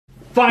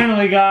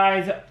Finally,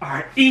 guys,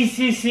 our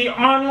ECC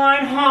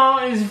online haul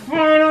is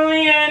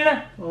finally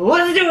in.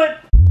 Let's do it!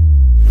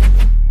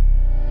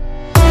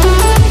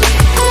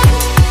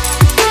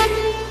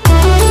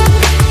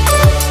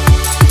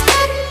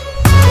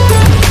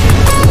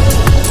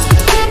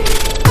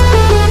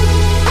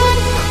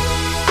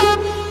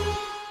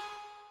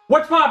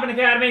 What's poppin',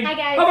 Academy? Hi,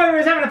 guys. Hope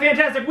everyone's having a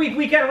fantastic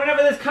weekend.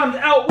 Whenever this comes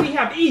out, we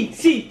have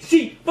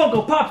Eccc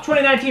Funko Pops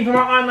 2019 from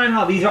our online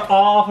haul. These are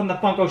all from the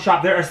Funko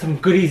Shop. There are some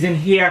goodies in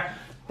here.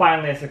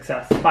 Finally a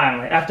success,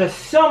 finally. After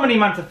so many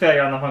months of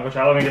failure on the Funko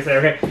Shop, let me just say,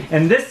 okay?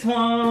 And this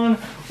one,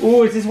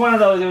 ooh, it's just one of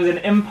those. It was an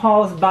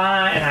impulse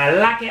buy, and I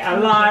like it a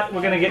lot.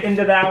 We're gonna get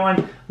into that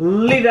one.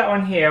 Leave that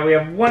one here. We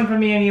have one for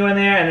me and you in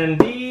there, and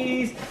then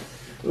these.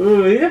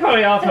 Ooh, these are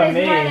probably all for me.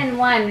 There's more than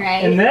one,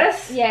 right? In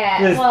this?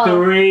 Yeah. There's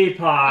 3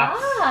 pops.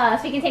 Ah,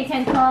 so we can take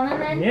 10 to all of them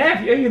then?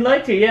 Yeah, if you'd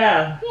like to,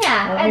 yeah.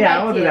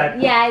 Yeah, we'll do that.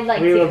 Yeah, I'd like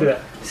to. We will do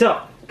that.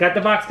 So, got the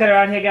box cutter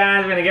out here,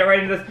 guys. We're gonna get right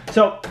into this.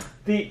 So,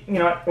 you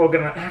know what? We're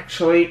gonna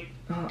actually.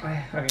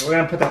 Okay, we're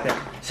gonna put that there.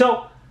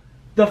 So,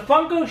 the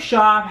Funko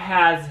Shop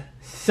has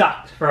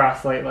sucked for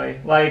us lately.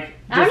 Like,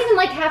 I don't even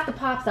like half the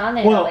pops on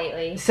there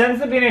lately. Since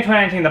the beginning of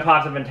 2019, the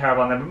pops have been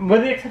terrible on them.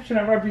 With the exception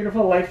of our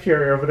beautiful Light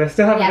Fury over there.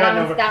 Still haven't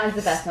gotten over. That one's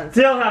the best one.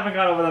 Still haven't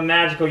got over the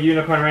magical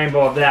unicorn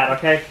rainbow of that,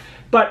 okay?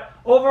 But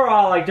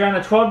overall, like during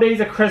the 12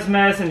 days of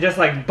Christmas and just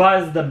like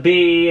Buzz the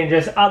Bee and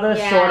just other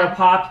sort of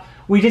pops,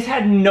 we just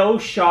had no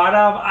shot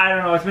of. I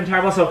don't know, it's been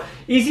terrible. So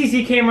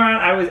ECC came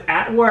around, I was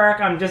at work,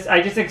 I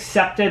just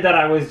accepted that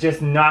I was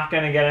just not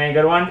gonna get any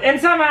good ones, and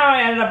somehow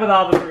I ended up with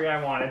all the 3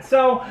 I wanted.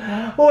 So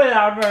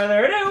without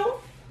further ado,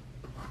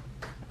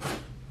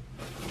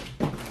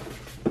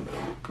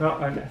 oh,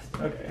 I missed.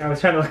 Okay, I was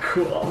trying to look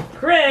cool.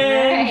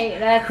 Cringe! Right,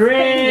 that's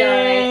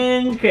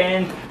cringe.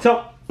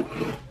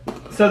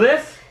 So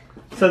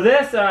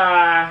this,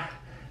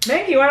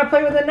 Maggie, you wanna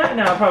play with the nut?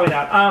 No, probably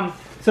not.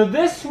 So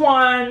this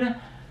one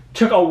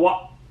took a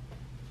while.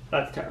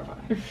 That's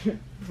terrifying.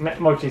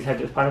 Mochi's head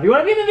just popped up. You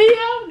want to be in the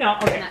video? No.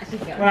 Okay.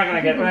 No, we're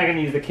not gonna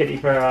use the kitty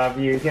for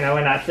views. You know,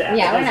 we're not sad.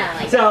 Yeah, we're not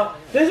like So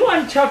this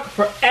one took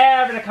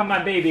forever to come. My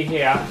baby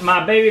here.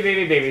 My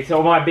baby.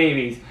 So my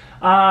babies.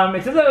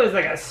 It says it was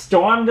like a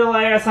storm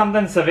delay or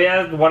something,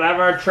 severe,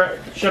 whatever,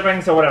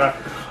 shipping. So whatever.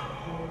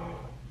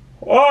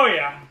 Oh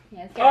yeah.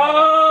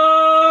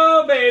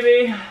 Oh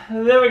baby.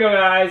 There we go,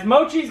 guys.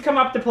 Mochi's come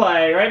up to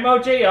play, right,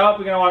 Mochi? Oh,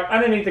 we're gonna walk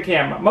underneath the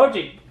camera.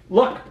 Mochi,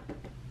 look.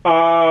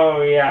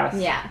 Oh yes.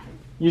 Yeah.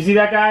 You see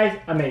that, guys?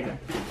 Amazing.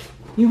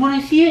 You want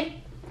to see it?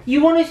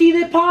 You want to see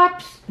the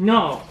pops?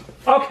 No.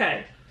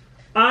 Okay.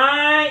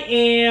 I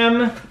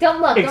am.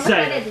 Don't look. Excited. Don't look what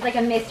it is. It's like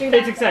a mystery.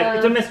 It's exciting.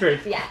 It's a mystery.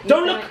 Yeah.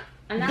 Don't look.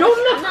 I'm not Don't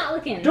look. I'm not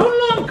looking.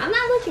 Don't look. I'm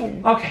not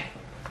looking. Okay.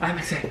 I'm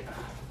excited.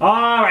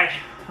 All right.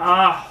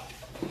 All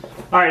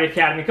right,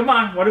 Academy. Come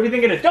on. What do we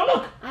think it is? Don't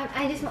look.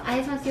 I just want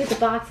to see what the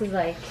box is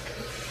like.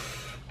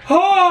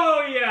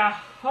 Oh yeah.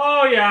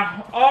 Oh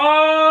yeah.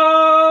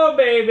 Oh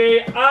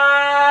baby.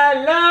 I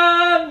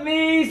love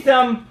me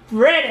some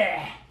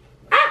Freddy.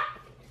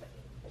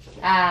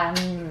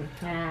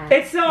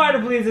 It's so hard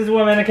to please this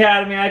woman,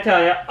 Academy, I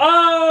tell you.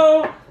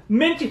 Oh,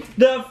 Minty,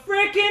 the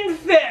freaking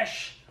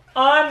fish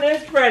on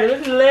this Freddy.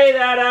 Let's lay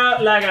that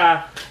out like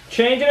a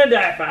changing a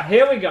diaper.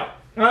 Here we go.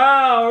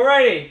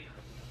 Alrighty.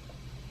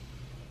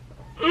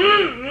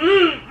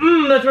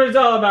 That's what it's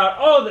all about.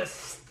 Oh, the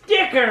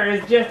sticker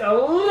is just a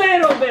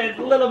little bit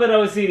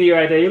OCD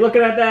right there. You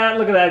looking at that?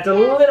 Look at that. It's a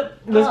little.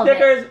 The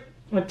sticker's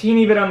a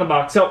teeny bit on the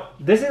box. So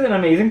this is an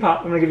amazing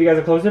pop. I'm gonna give you guys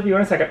a close-up view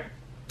in a second.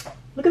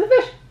 Look at the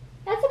fish.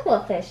 That's a cool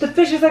fish. The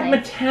fish is like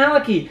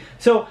metallic-y.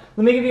 So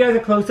let me give you guys a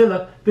closer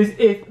look. This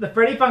is the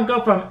Freddy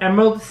Funko from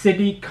Emerald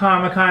City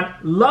Comic-Con.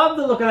 Love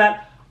the look of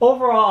that.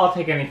 Overall, I'll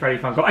take any Freddy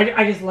Funko.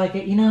 I just like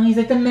it. You know, he's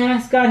like the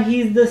mascot.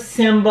 He's the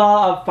symbol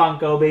of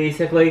Funko,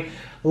 basically.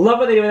 Love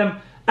what they do with him.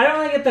 I don't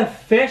really get the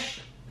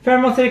fish from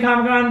Emerald City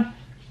Comic-Con.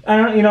 I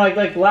don't, you know,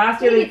 like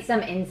last year. Maybe it's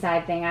some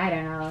inside thing. I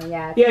don't know.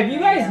 Yeah. Yeah, if you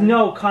guys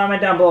know,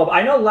 comment down below.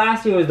 I know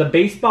last year was the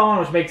baseball one,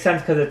 which makes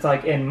sense because it's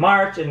like in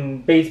March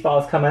and baseball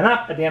is coming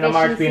up at the end of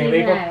March, beginning of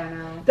April. I don't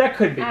know. That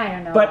could be. I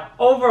don't know. But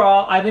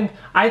overall, I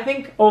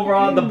think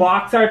overall the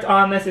box art's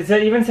on this. It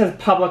even says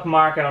public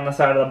market on the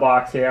side of the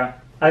box here.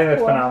 I think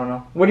that's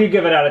phenomenal. What do you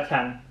give it out of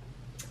 10?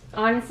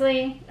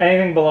 Honestly,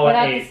 anything below an 8.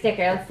 Without the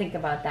sticker, let's think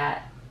about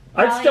that.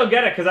 I'd still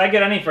get it because I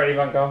get any Freddy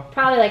Funko.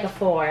 Probably like a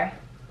 4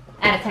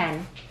 out of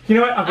 10. You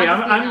know what? Okay,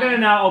 I'm going to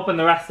now open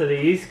the rest of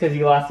these because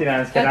you lost the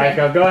honest kid. Alright,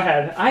 go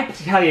ahead. I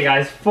tell you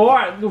guys,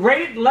 4.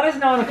 Rate it. Let us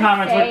know in the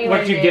comments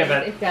what you give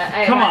it.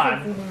 Come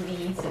on.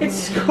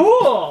 It's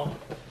cool.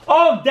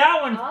 Oh,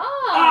 that one.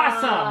 Oh,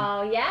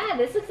 awesome. Oh, yeah,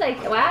 this looks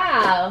like,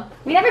 wow.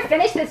 We never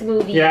finished this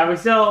movie. Yeah,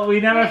 we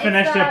never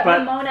finished it, but...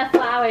 Ramona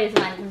Flowers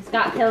one from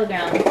Scott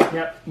Pilgrim.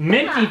 Yep,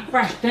 minty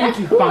fresh, thank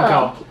you, cool.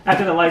 Funko.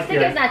 After the light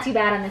Sticker's not too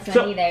bad on this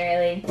one either,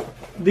 really.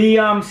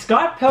 The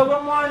Scott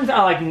Pilgrim ones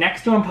are like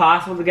next to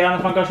impossible to get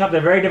on the Funko Shop.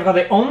 They're very difficult.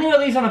 They only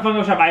release on the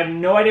Funko Shop. I have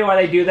no idea why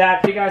they do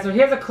that. Hey guys, so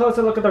here's a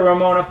closer look at the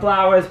Ramona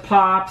Flowers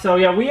pop. So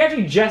yeah, we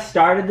actually just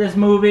started this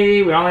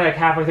movie. We're only like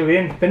halfway through. We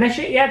didn't finish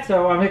it yet,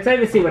 so I'm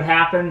excited to see what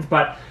happens.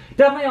 But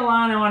definitely a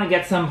line I want to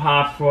get some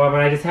pops for,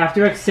 but I just have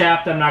to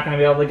accept I'm not going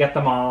to be able to get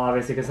them all,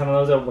 obviously, because some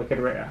of those are wicked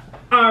rare.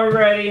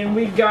 Alrighty, and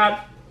we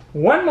got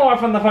one more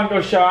from the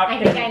Funko Shop.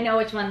 I think I know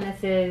which one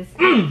this is.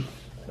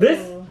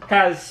 This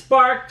has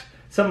sparked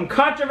some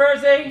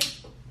controversy,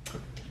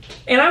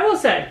 and I will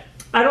say,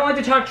 I don't like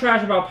to talk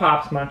trash about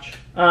pops much,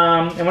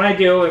 and when I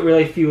do, it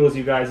really fuels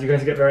you guys. You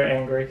guys get very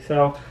angry,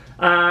 so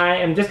I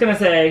am just going to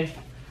say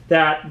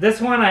that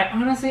this one, I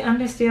honestly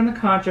understand the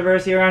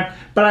controversy around,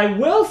 but I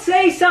will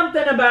say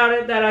something about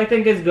it that I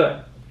think is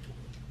good.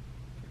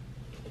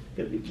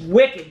 Gotta be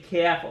wicked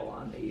careful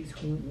on these.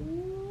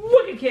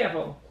 Wicked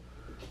careful.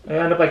 I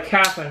end up like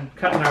Catherine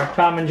cutting our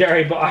Tom and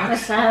Jerry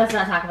box. Let's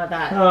not talk about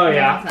that. Oh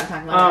yeah. Let's not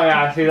talk about that.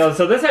 Yeah. See those?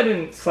 So this I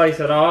didn't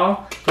slice at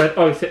all. But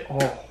oh,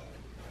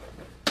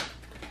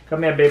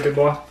 come here, baby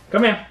boy.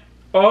 Come here.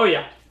 Oh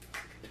yeah.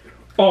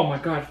 Oh my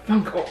God,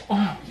 Funko.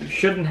 Oh, you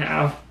shouldn't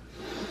have.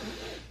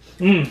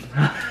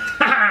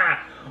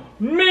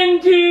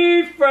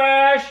 minty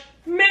fresh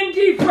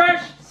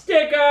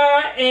sticker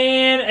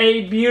and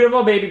a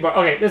beautiful baby boy.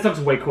 Okay, this looks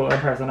way cooler in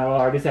person. I will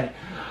already say.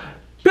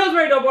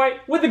 Pillsbury Doughboy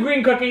with the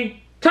green cookie.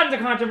 Tons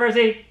of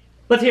controversy.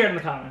 Let's hear it in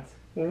the comments.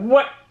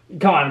 What?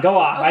 Come on, go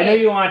off. Okay. I know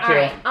you want to.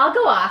 Alright, I'll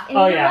go off. And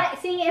you know what?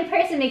 Seeing it in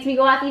person makes me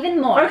go off even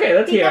more. Okay,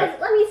 let's hear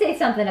it. Let me say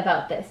something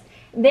about this.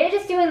 They're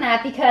just doing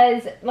that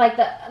because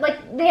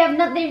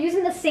they're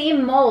using the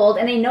same mold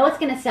and they know it's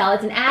gonna sell.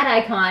 It's an ad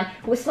icon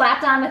was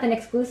slapped on with an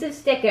exclusive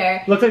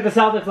sticker. Looks like the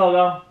Celtics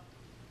logo.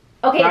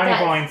 Okay, brownie it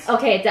does. Points.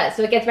 Okay, it does.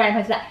 So it gets brownie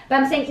points for that. But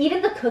I'm saying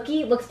even the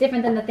cookie looks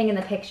different than the thing in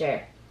the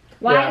picture.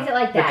 Why is it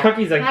like that? The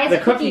cookie's like, why is the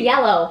cookie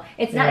yellow?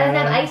 It's not. It doesn't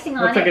have icing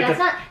on it.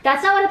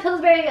 That's not what a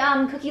Pillsbury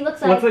cookie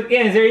looks like.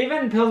 Is there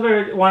even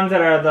Pillsbury ones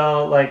that are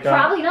the like?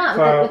 Probably not.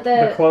 With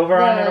the clover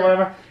on it or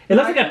whatever. It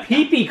looks like a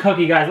pee-pee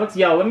cookie, guys. It looks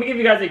yellow. Let me give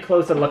you guys a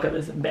closer look at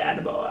this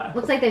bad boy.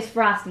 Looks like there's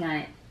frosting on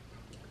it.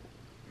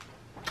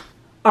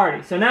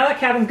 Alrighty, so now that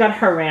Catherine's got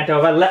her rant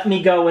over, let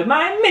me go with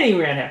my mini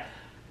rant here.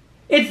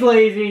 It's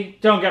lazy,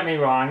 don't get me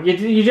wrong.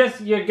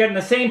 You're getting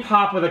the same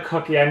pop with a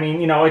cookie. I mean,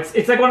 you know,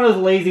 it's like one of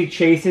those lazy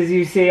chases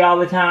you see all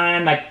the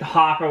time, like the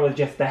Hopper with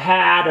just the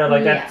hat, or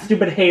like that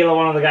stupid Halo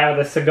one with the guy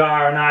with a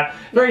cigar or not.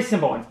 Very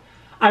simple ones.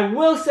 I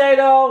will say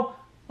though,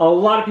 a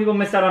lot of people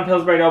missed out on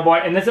Pillsbury Doughboy,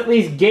 and this at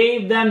least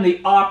gave them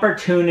the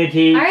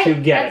opportunity to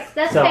get it.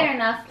 That's fair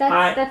enough.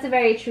 That's a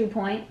very true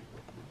point.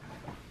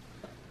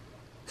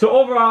 So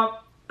overall,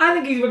 I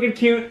think he's wicked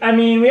cute. I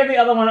mean, we have the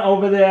other one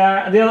over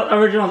there. The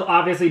original is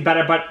obviously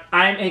better, but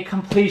I'm a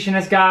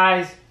completionist,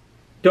 guys.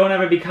 Don't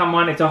ever become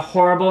one. It's a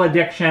horrible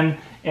addiction,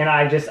 and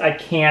I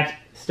can't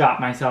stop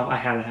myself. I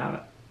had to have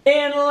it.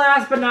 And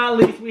last but not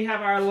least, we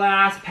have our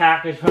last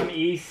package from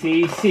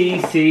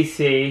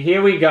Eccc.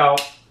 Here we go.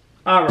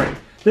 Alright.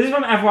 This is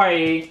from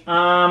FYE.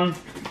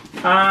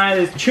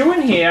 There's 2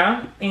 in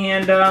here,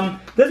 and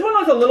this one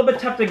was a little bit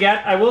tough to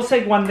get. I will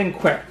say one thing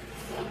quick.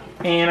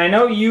 And I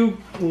know you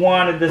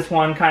wanted this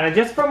one kind of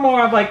just for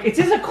more of like, it's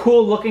just a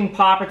cool looking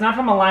pop. It's not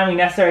from a line we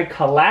necessarily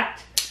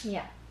collect.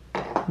 Yeah.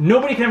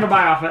 Nobody can ever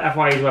buy off of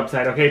FYE's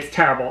website, okay? It's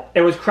terrible.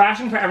 It was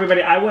crashing for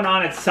everybody. I went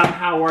on, it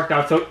somehow worked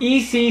out. So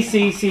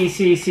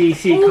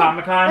Eccc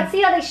Comic-Con. Let's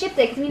see how they shipped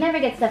it, because we never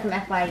get stuff from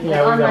FYE,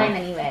 online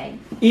anyway.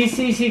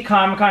 Eccc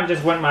Comic-Con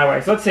just went my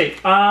way. So let's see.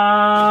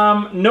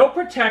 No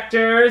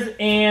protectors,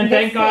 and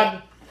thank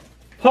God.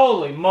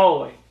 Holy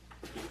moly.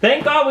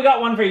 Thank God we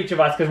got one for each of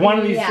us, because one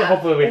of these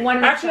hopefully we...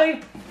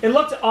 Actually, it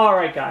looks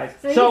alright, guys.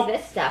 So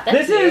this stuff.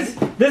 This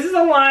is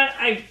a line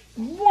I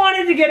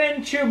wanted to get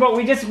into, but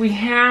we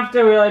have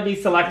to really be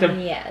selective.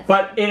 Yes.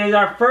 But it is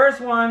our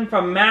first one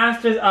from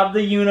Masters of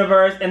the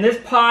Universe, and this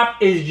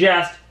pop is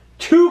just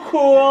too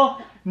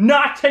cool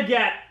not to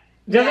get.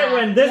 Does it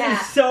win? This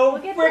is so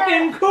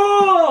freaking cool!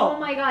 Oh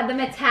my God, the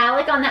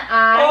metallic on the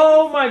eye.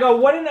 Oh my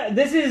God,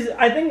 this is,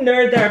 I think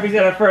Nerd Therapy's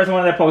got the first one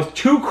of their posts.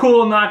 Too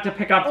cool not to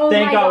pick up.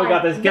 Thank God we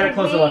got this. Get a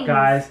closer look,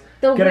 guys.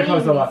 Get a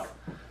closer look.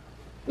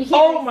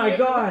 Oh my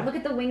God. Look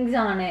at the wings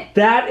on it.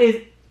 That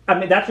is, I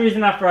mean, that's reason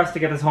enough for us to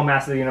get this whole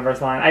Masters of the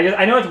Universe line.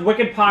 I know it's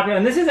wicked popular,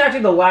 and this is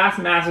actually the last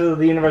Masters of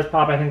the Universe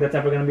pop I think that's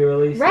ever going to be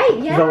released. Right,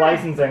 yeah. The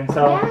licensing,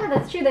 so. Yeah,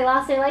 that's true. They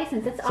lost their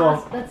license. That's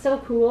awesome. That's so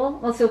cool.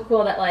 Well, it's so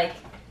cool that, like,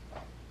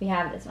 we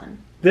have this one.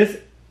 This,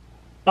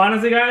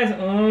 honestly, guys,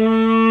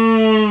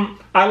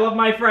 I love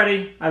my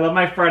Freddy.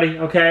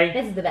 Okay?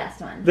 This is the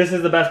best one. This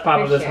is the best pop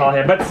of this haul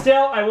here. But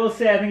still, I will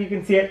say, I think you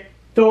can see it.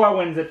 Thor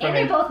wins it for me.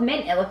 And they're both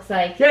mint, it looks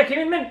like. Yeah, came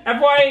in mint.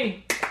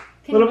 FYE.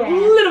 Little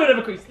bit of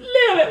a crease.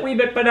 Wee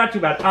bit, but not too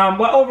bad.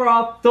 But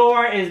overall,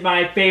 Thor is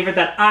my favorite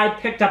that I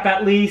picked up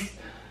at least.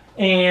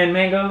 And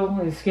Mango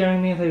is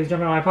scaring me. I thought he was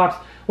jumping on my pops.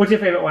 What's your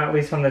favorite one, at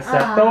least from this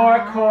set? Thor,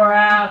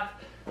 Korath,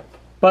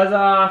 Buzz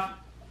Off,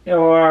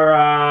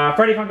 or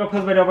Freddy Funko,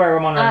 Puzzle Dober, or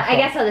Ramona? I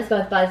guess I'll just go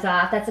with Buzz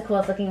Off. That's the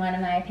coolest looking one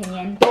in my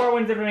opinion. Thor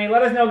wins it for me.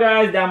 Let us know,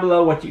 guys, down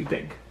below what you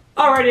think.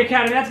 Alrighty,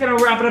 Academy, that's going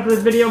to wrap it up for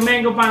this video.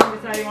 Mango finally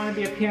decided he wanted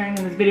to be appearing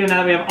in this video now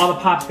that we have all the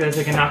pops together so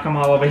we can knock them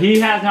all over. He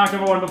has knocked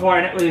over one before,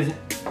 and it was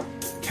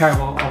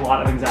terrible, a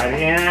lot of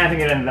anxiety, and I think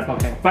it ended up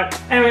okay. But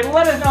anyway,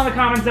 let us know in the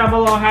comments down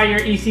below how your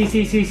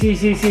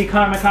ECCCCCC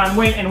Comic-Con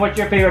went and what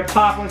your favorite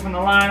pop was from the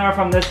line or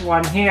from this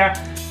one here.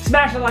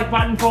 Smash the like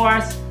button for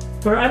us.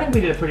 I think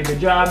we did a pretty good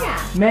job.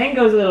 Yeah.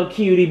 Mango's a little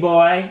cutie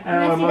boy. I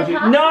don't know what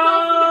emoji.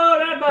 No,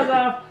 not Buzz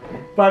Off.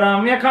 But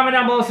yeah, comment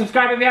down below,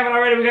 subscribe if you haven't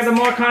already. We got some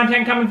more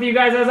content coming for you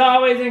guys as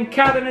always, and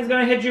Catherine is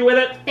gonna hit you with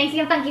it. Thanks for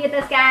getting funky with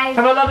this, guys.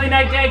 Have a lovely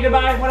night, day,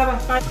 goodbye, whatever.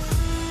 Bye.